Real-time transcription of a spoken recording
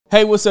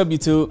Hey, what's up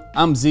YouTube?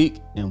 I'm Zeke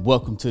and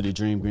welcome to the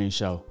Dream Green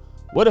Show.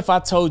 What if I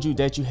told you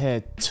that you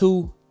had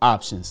two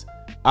options,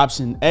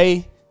 option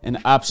A and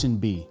option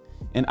B?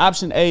 In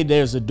option A,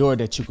 there's a door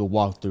that you could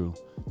walk through.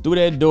 Through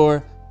that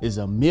door is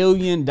 $1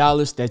 million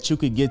that you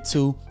could get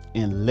to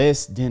in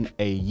less than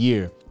a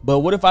year. But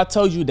what if I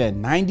told you that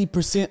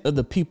 90% of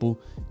the people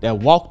that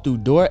walk through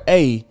door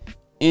A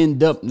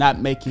end up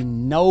not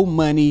making no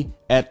money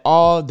at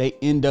all? They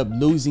end up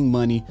losing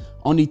money.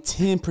 Only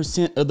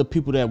 10% of the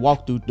people that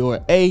walk through door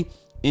A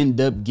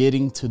end up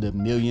getting to the $1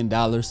 million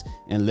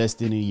in less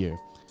than a year.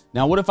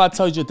 Now, what if I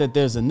told you that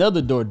there's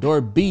another door, door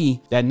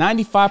B, that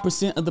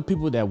 95% of the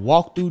people that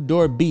walk through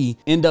door B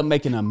end up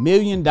making $1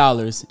 million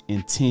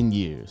in 10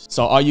 years?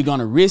 So are you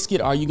gonna risk it?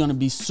 Are you gonna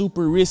be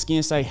super risky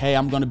and say, hey,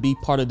 I'm gonna be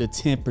part of the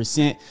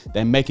 10%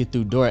 that make it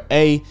through door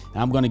A,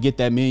 and I'm gonna get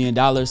that $1 million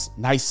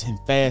nice and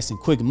fast and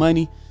quick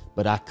money,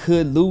 but I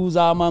could lose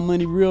all my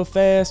money real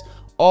fast?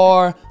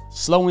 Or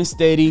slow and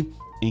steady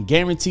and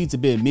guaranteed to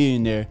be a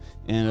millionaire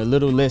in a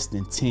little less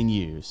than 10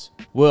 years?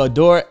 Well,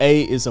 door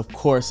A is of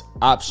course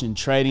option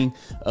trading.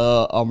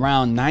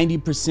 Around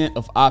 90%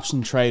 of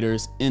option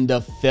traders end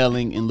up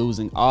failing and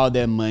losing all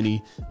their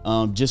money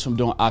just from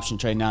doing option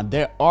trading. Now,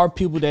 there are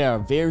people that are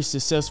very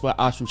successful at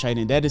option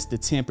trading. That is the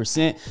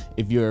 10%.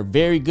 If you're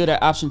very good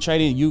at option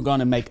trading, you're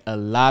gonna make a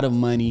lot of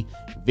money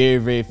very,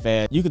 very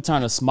fast. You can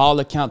turn a small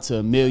account to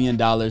 $1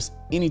 million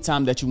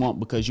anytime that you want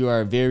because you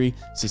are a very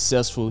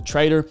successful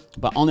trader,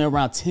 but only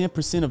around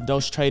 10% of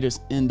those traders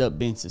end up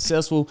being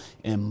successful,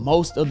 and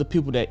most of the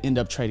people that end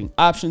up trading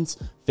options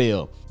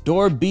fail.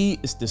 Door B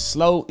is the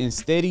slow and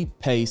steady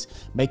pace,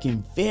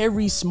 making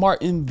very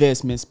smart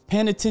investments,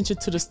 paying attention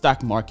to the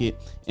stock market,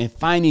 and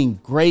finding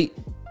great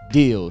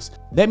deals.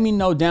 Let me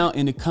know down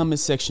in the comment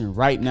section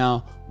right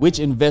now, which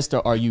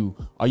investor are you?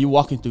 Are you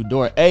walking through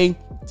door A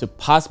to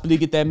possibly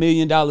get that $1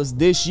 million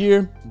this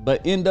year,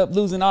 but end up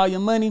losing all your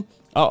money?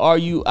 Or are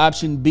you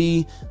option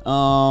B,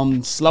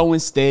 slow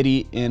and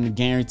steady and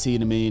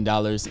guaranteed $1 million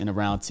in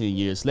around 10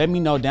 years? Let me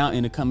know down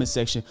in the comment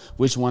section,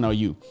 which one are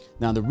you?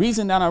 Now, the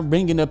reason that I'm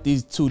bringing up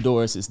these two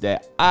doors is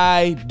that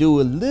I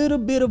do a little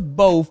bit of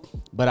both,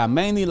 but I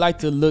mainly like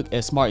to look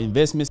at smart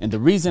investments. And the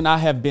reason I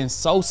have been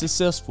so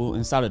successful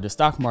inside of the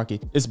stock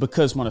market is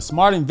because when a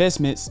smart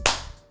investments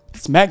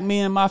smack me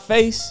in my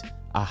face,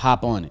 I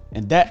hop on it.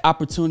 And that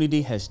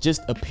opportunity has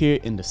just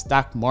appeared in the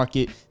stock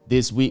market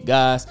this week,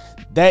 guys.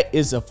 That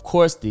is, of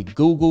course, the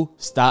Google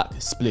stock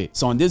split.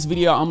 So in this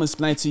video, I'm gonna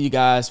explain to you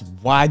guys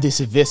why this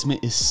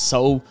investment is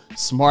so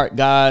smart,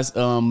 guys.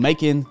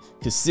 Making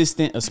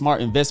consistent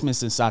smart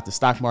investments inside the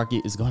stock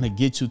market is gonna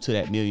get you to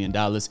that $1 million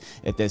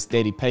at that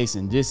steady pace.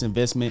 And this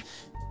investment,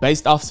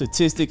 based off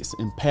statistics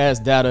and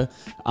past data,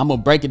 I'm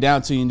gonna break it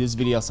down to you in this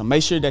video. So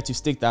make sure that you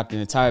stick throughout the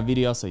entire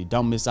video so you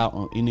don't miss out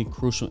on any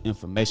crucial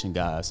information,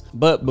 guys.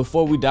 But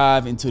before we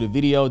dive into the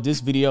video,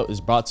 this video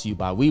is brought to you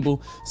by Webull.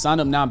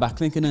 Sign up now by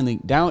clicking the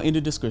link down in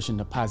the description.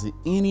 Deposit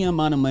any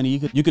amount of money.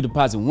 You could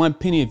deposit 1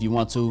 penny if you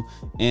want to.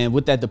 And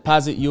with that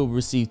deposit, you'll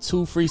receive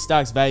 2 free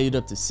stocks valued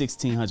up to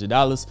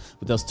 $1,600.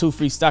 With those 2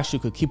 free stocks, you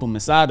could keep them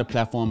inside the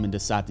platform and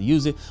decide to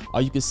use it.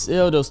 Or you could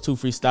sell those 2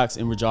 free stocks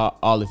and withdraw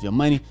all of your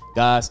money.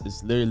 Guys,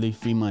 it's literally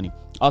free money.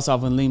 Also,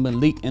 I've leave a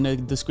link in the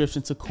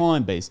description to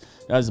Coinbase.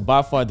 That is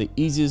by far the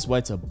easiest way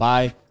to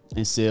buy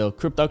and sell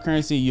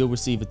cryptocurrency. You'll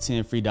receive a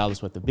 $10 free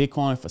worth of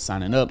Bitcoin for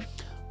signing up.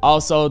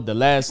 Also, the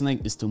last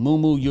link is to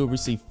Moomoo. You'll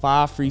receive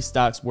 5 free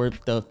stocks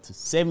worth up to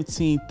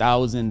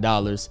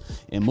 $17,000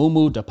 in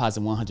Moomoo.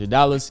 Deposit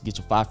 $100, get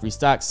your 5 free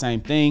stocks.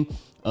 Same thing.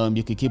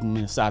 You can keep them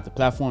inside the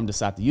platform,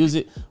 decide to use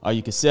it, or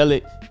you can sell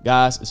it.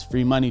 Guys, it's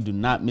free money. Do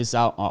not miss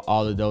out on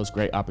all of those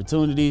great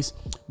opportunities.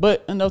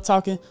 But enough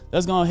talking,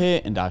 let's go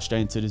ahead and dive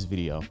straight into this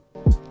video.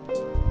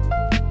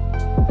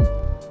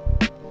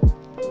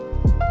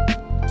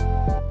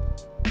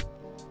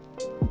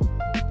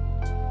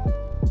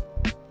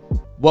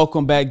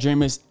 Welcome back,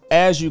 dreamers.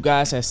 As you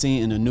guys have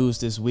seen in the news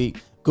this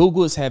week,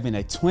 Google is having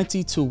a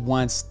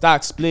 20-to-1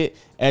 stock split.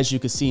 As you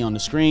can see on the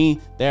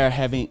screen, they're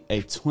having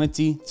a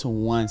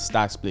 20-to-1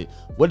 stock split.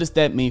 What does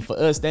that mean for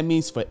us? That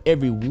means for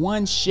every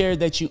 1 share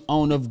that you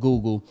own of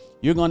Google,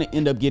 you're going to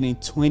end up getting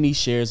 20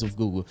 shares of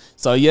Google.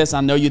 So yes,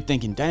 I know you're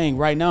thinking, dang,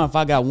 right now, if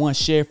I got 1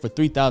 share for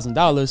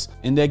 $3,000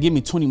 and they give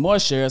me 20 more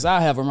shares, I'll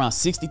have around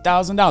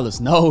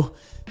 $60,000.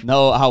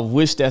 No, I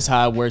wish that's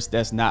how it works.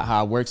 That's not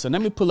how it works. So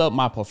let me pull up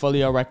my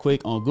portfolio right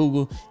quick on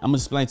Google. I'm gonna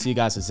explain to you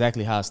guys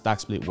exactly how a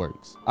stock split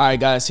works. All right,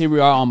 guys, here we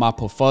are on my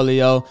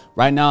portfolio.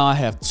 Right now, I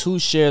have 2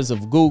 shares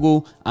of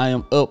Google. I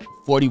am up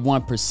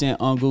 41%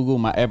 on Google.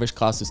 My average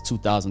cost is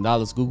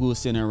 $2,000. Google is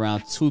sitting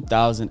around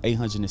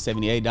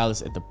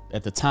 $2,878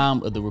 at the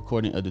time of the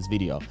recording of this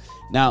video.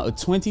 Now, a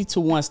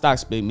 20-to-1 stock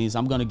split means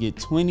I'm gonna get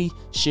 20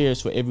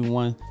 shares for every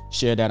 1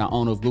 share that I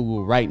own of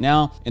Google right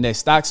now. And that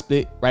stock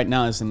split right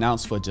now is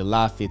announced for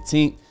July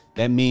 15th.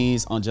 That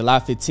means on July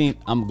 15th,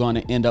 I'm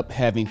gonna end up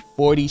having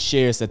 40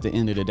 shares at the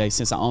end of the day.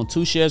 Since I own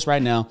 2 shares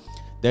right now,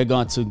 they're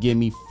going to give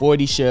me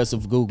 40 shares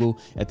of Google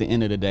at the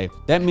end of the day.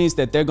 That means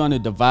that they're going to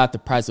divide the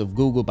price of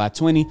Google by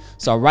 20.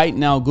 So right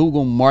now,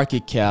 Google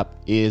market cap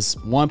is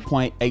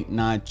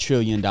 $1.89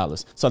 trillion.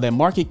 So that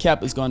market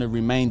cap is going to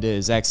remain the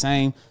exact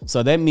same.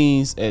 So that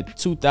means at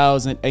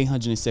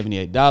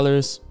 $2,878,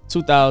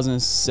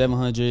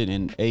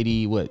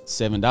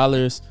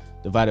 $2,780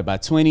 divided by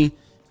 20.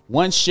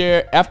 One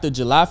share after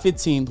July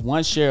 15th,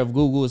 one share of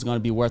Google is going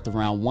to be worth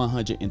around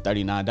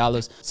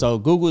 $139. So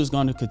Google is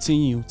going to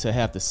continue to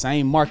have the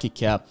same market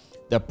cap.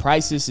 The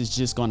prices is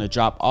just going to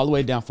drop all the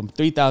way down from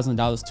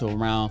 $3,000 to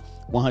around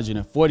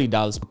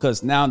 $140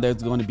 because now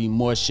there's going to be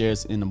more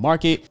shares in the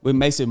market, which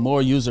makes it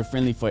more user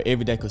friendly for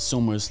everyday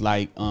consumers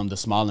like the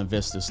small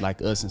investors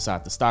like us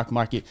inside the stock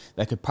market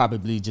that could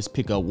probably just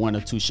pick up 1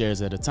 or 2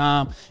 shares at a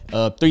time.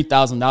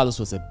 $3,000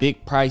 was a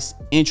big price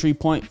entry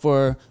point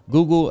for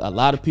Google. A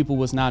lot of people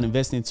was not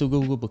investing into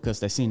Google because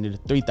they seen the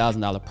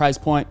 $3,000 price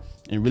point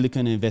and really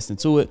couldn't invest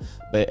into it.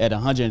 But at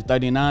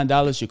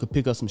 $139, you could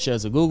pick up some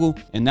shares of Google.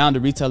 And now the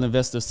retail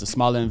investors, the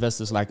smaller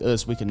investors like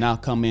us, we can now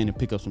come in and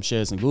pick up some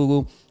shares in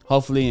Google,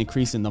 hopefully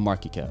increasing the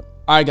market cap.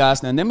 All right,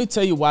 guys, now let me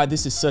tell you why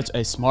this is such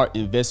a smart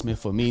investment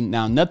for me.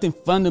 Now, nothing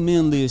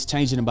fundamentally is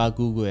changing about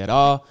Google at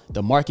all.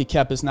 The market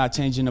cap is not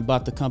changing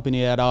about the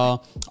company at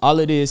all. All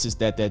it is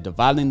that they're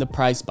dividing the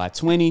price by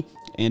 20.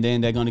 And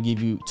then they're going to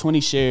give you 20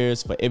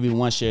 shares for every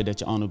 1 share that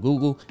you own of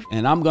Google.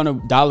 And I'm going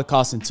to dollar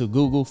cost into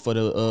Google for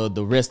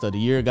the rest of the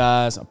year,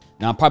 guys.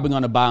 Now, I'm probably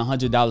going to buy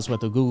 $100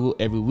 worth of Google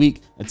every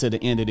week until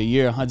the end of the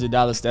year.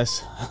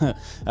 $100,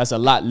 that's a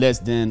lot less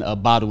than a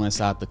bottle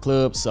inside the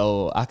club.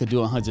 So I could do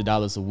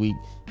 $100 a week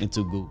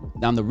into Google.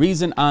 Now, the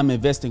reason I'm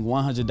investing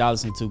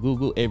 $100 into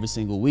Google every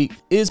single week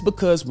is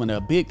because when a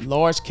big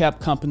large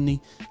cap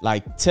company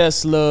like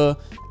Tesla,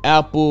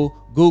 Apple,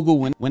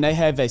 Google, when they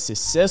have a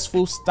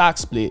successful stock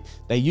split,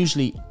 they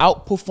usually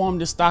outperform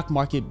the stock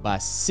market by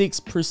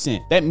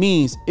 6%. That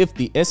means if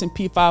the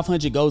S&P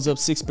 500 goes up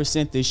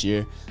 6% this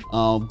year,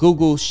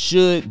 Google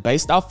should,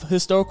 based off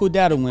historical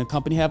data, when a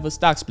company have a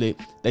stock split,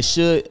 they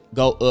should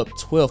go up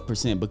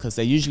 12% because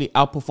they usually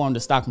outperform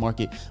the stock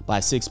market by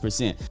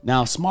 6%.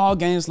 Now, small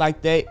gains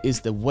like that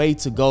is the way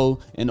to go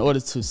in order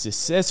to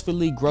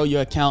successfully grow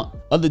your account,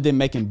 other than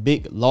making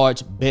big,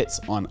 large bets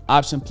on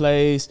option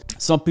plays.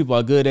 Some people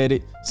are good at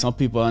it, some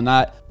people are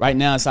not. Right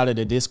now inside of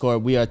the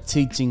Discord, we are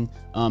teaching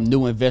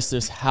new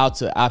investors how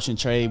to option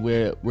trade.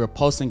 We're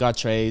posting our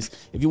trades.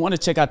 If you want to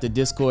check out the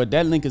Discord,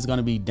 that link is going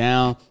to be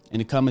down in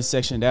the comment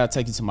section. That'll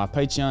take you to my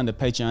Patreon. The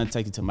Patreon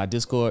take you to my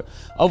Discord.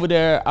 Over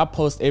there, I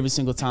post every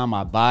single time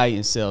I buy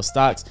and sell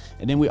stocks.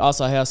 And then we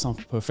also have some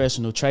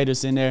professional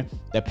traders in there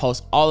that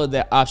post all of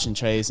their option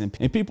trades, and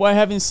people are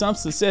having some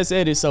success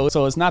at it. So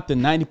it's not the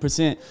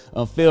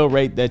 90% fail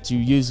rate that you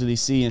usually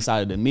see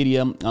inside of the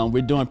media.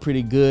 We're doing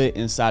pretty good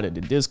inside of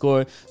the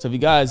Discord. So if you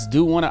guys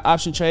do want to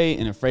option trade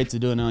and afraid to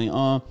do it on your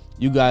own,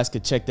 you guys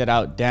could check that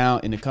out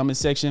down in the comment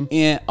section.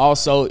 And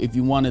also, if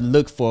you want to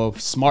look for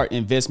smart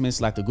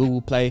investments like the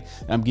Google play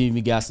that I'm giving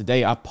you guys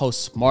today, I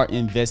post smart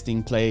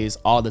investing plays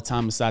all the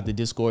time inside the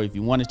Discord. If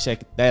you want to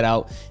check that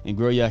out and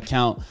grow your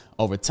account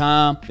over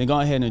time, then go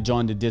ahead and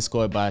join the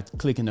Discord by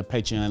clicking the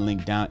Patreon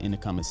link down in the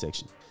comment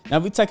section. Now,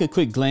 if we take a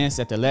quick glance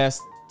at the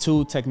last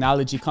 2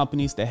 technology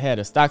companies that had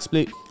a stock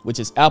split, which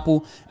is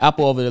Apple.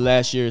 Apple over the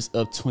last year is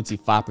up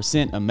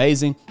 25%.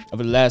 Amazing.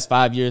 Over the last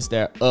 5 years,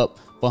 they're up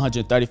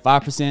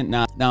 135%.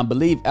 Now I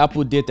believe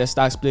Apple did that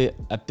stock split,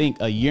 I think,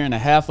 a year and a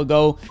half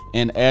ago.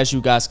 And as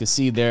you guys can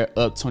see, they're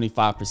up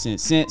 25%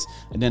 since.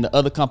 And then the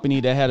other company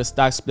that had a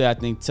stock split, I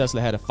think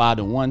Tesla had a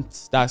 5-to-1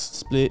 stock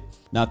split.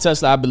 Now,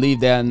 Tesla, I believe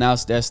they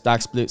announced their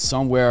stock split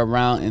somewhere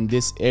around in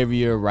this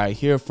area right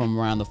here, from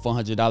around the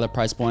 $400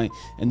 price point.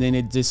 And then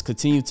it just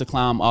continued to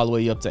climb all the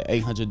way up to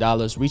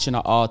 $800, reaching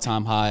an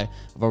all-time high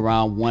of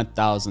around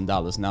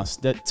 $1,000. Now,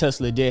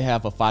 Tesla did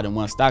have a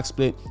 5-to-1 stock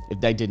split. If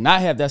they did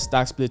not have that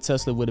stock split,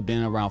 Tesla would have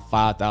been around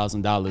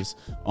 $5,000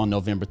 on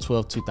November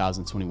 12,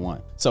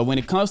 2021. So when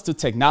it comes to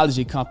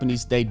technology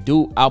companies, they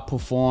do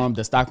outperform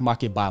the stock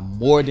market by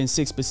more than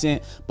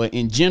 6%. But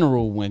in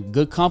general, when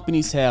good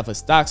companies have a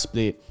stock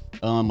split,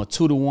 a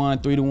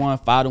 2-to-1,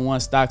 3-to-1,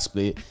 5-to-1 stock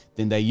split,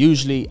 then they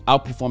usually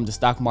outperform the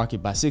stock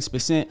market by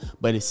 6%.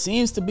 But it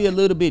seems to be a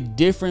little bit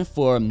different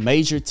for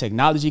major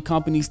technology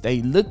companies.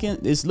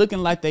 It's looking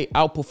like they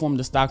outperform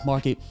the stock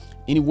market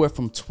anywhere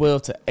from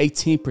 12 to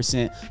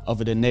 18%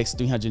 over the next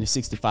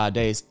 365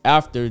 days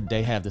after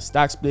they have the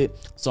stock split.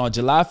 So on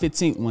July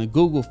 15th, when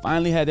Google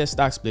finally had that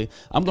stock split,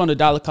 I'm going to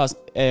dollar cost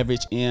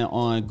average in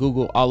on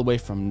Google all the way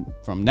from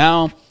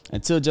now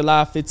until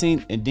July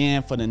 15th, and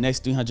then for the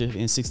next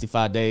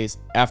 365 days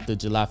after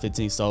July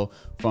 15th. So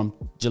from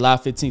July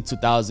 15th,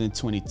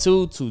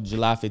 2022 to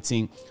July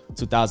 15th,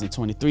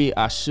 2023,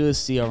 I should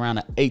see around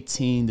an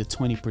 18 to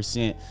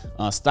 20%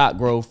 stock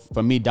growth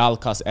for me dollar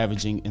cost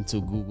averaging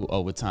into Google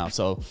over time.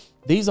 So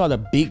These are the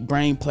big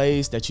brain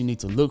plays that you need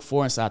to look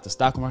for inside the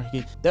stock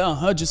market. There are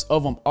hundreds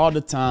of them all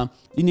the time.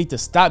 You need to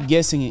stop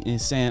guessing and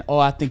saying, oh,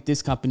 I think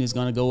this company is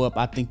going to go up.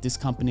 I think this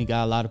company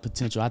got a lot of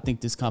potential. I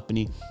think this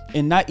company,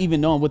 and not even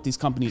knowing what these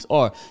companies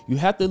are. You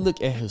have to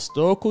look at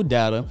historical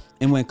data.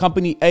 And when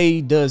company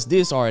A does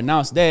this or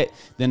announce that,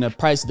 then the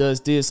price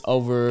does this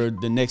over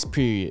the next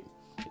period.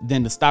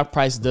 Then the stock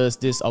price does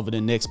this over the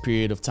next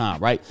period of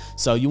time, right?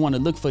 So you want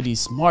to look for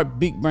these smart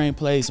big brain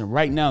plays. And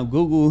right now,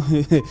 Google,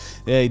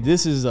 hey,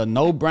 this is a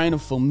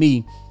no-brainer for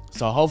me.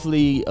 So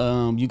hopefully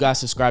you guys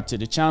subscribe to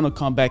the channel,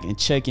 come back and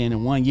check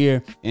in 1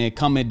 year, and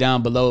comment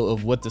down below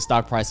of what the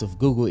stock price of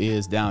Google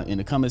is down in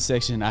the comment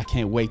section. I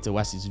can't wait to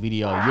watch this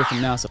video a year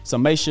from now. So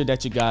make sure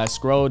that you guys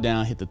scroll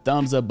down, hit the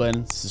thumbs up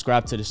button,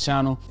 subscribe to this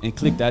channel, and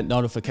click that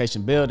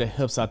notification bell. That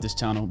helps out this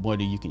channel more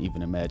than you can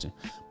even imagine.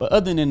 But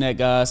other than that,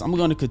 guys, I'm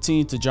going to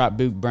continue to drop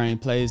big brain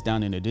plays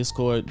down in the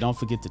Discord. Don't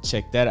forget to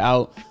check that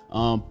out.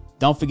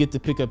 Don't forget to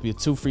pick up your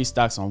 2 free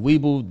stocks on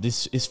Webull.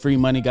 This is free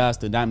money, guys.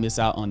 Do not miss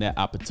out on that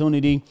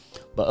opportunity.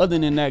 But other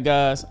than that,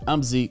 guys,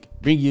 I'm Zeke,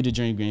 bringing you the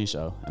Dream Green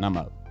Show, and I'm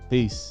out.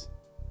 Peace.